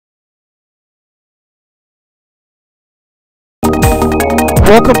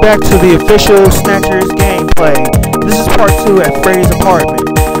Welcome back to the official Snatchers gameplay. This is part 2 at Freddy's apartment.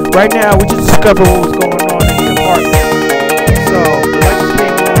 Right now, we just discovered what was going on in the apartment. So, the lights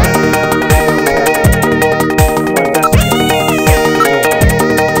came on and I'm going to investigate.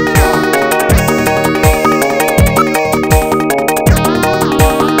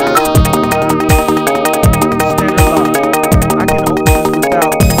 Standard lock. I can open this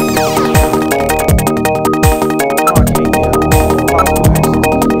without...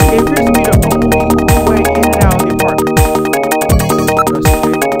 It appears to be the only way in and out of the apartment.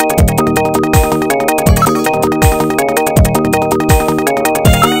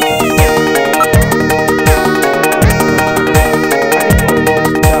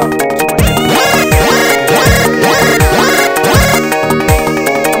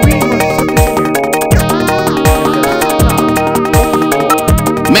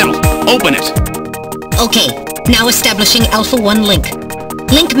 Metal, open it! Okay, now establishing Alpha 1 link.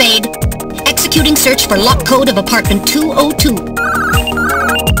 Link made. Executing search for lock code of apartment 202.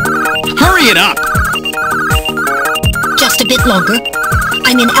 Hurry it up! Just a bit longer.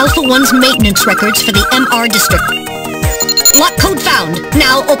 I'm in Alpha 1's maintenance records for the MR district. Lock code found.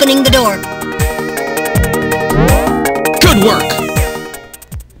 Now opening the door. Good work!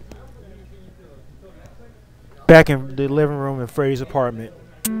 Back in the living room in Freddy's apartment.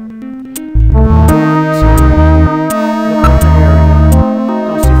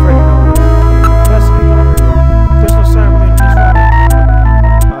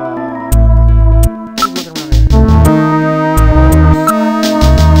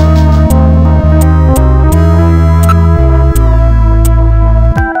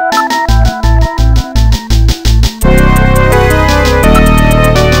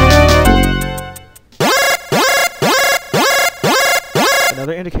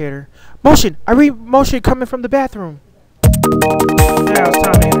 Another indicator. Motion! I read motion coming from the bathroom. Now it's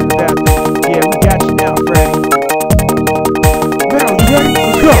time to enter the bathroom. Yeah, we got you now, Freddy. Metal, you ready?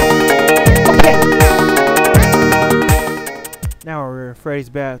 Let's go! Okay. Now we're in Freddy's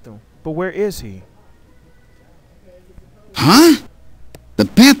bathroom. But where is he? Huh? The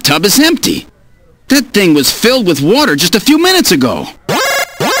bathtub is empty. That thing was filled with water just a few minutes ago.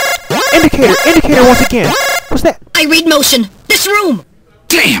 Indicator! Indicator once again! What's that? I read motion. This room!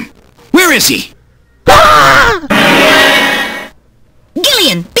 Damn! Where is he? Ah!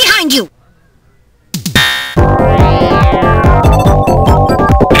 Gillian, behind you!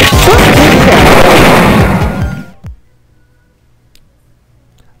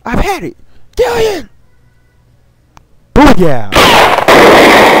 I've had it! Gillian! Booyah!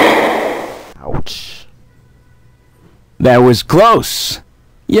 Ouch. That was close.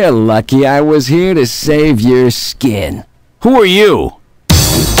 You're lucky I was here to save your skin. Who are you?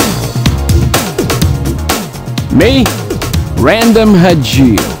 Me? Random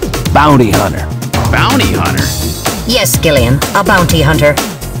Hajil, bounty hunter. Bounty hunter? Yes, Gillian, a bounty hunter.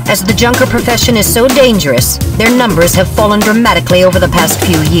 As the junker profession is so dangerous, their numbers have fallen dramatically over the past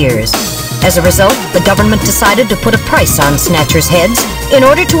few years. As a result, the government decided to put a price on Snatchers' heads in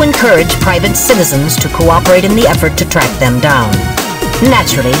order to encourage private citizens to cooperate in the effort to track them down.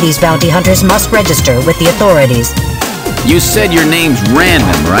 Naturally, these bounty hunters must register with the authorities. You said your name's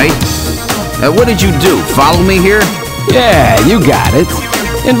Random, right? What did you do? Follow me here? Yeah, you got it.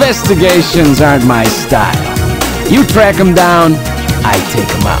 Investigations aren't my style. You track them down, I take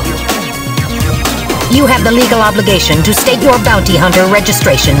them out. You have the legal obligation to state your bounty hunter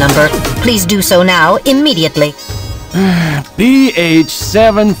registration number. Please do so now, immediately.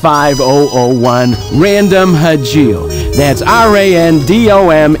 BH75001, Random Hajil. That's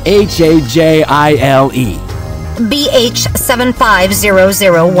RANDOMHAJILE.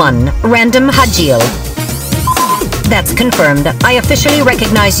 BH75001, Random Hajil. That's confirmed. I officially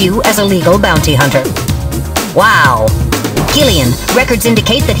recognize you as a legal bounty hunter. Wow. Gillian, records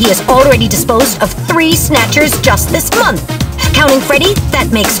indicate that he has already disposed of 3 Snatchers just this month. Counting Freddy,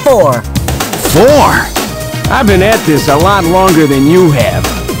 that makes 4. 4? I've been at this a lot longer than you have.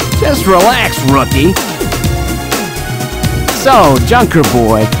 Just relax, rookie. So, Junker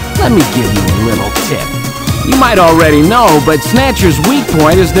Boy, let me give you a little tip. You might already know, but Snatcher's weak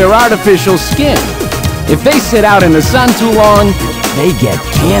point is their artificial skin. If they sit out in the sun too long, they get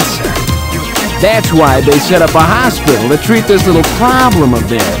cancer. That's why they set up a hospital to treat this little problem of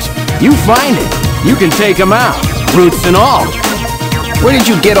theirs. You find it, you can take them out, roots and all. Where did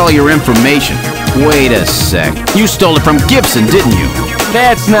you get all your information? Wait a sec. You stole it from Gibson, didn't you?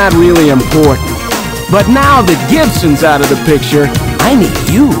 That's not really important. But now that Gibson's out of the picture, I need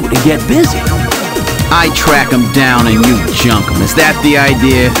you to get busy. I track him down and you junk him. Is that the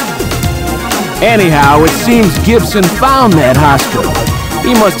idea? Anyhow, it seems Gibson found that hospital.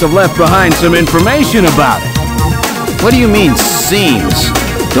 He must have left behind some information about it. What do you mean, seems?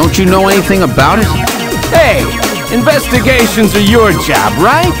 Don't you know anything about it? Hey, investigations are your job,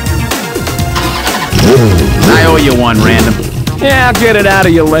 right? I owe you one, Random. Yeah, I'll get it out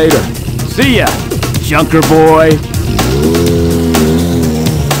of you later. See ya, Junker Boy.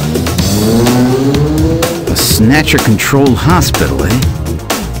 A Snatcher-controlled hospital, eh?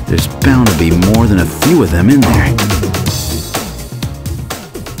 There's bound to be more than a few of them in there.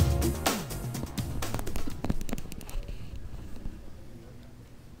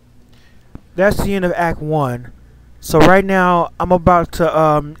 That's the end of Act 1. So right now, I'm about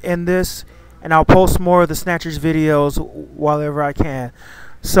to end this, and I'll post more of the Snatchers videos whenever I can.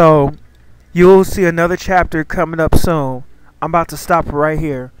 So you'll see another chapter coming up soon. I'm about to stop right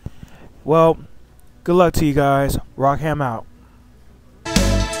here. Well, good luck to you guys. Rockham out.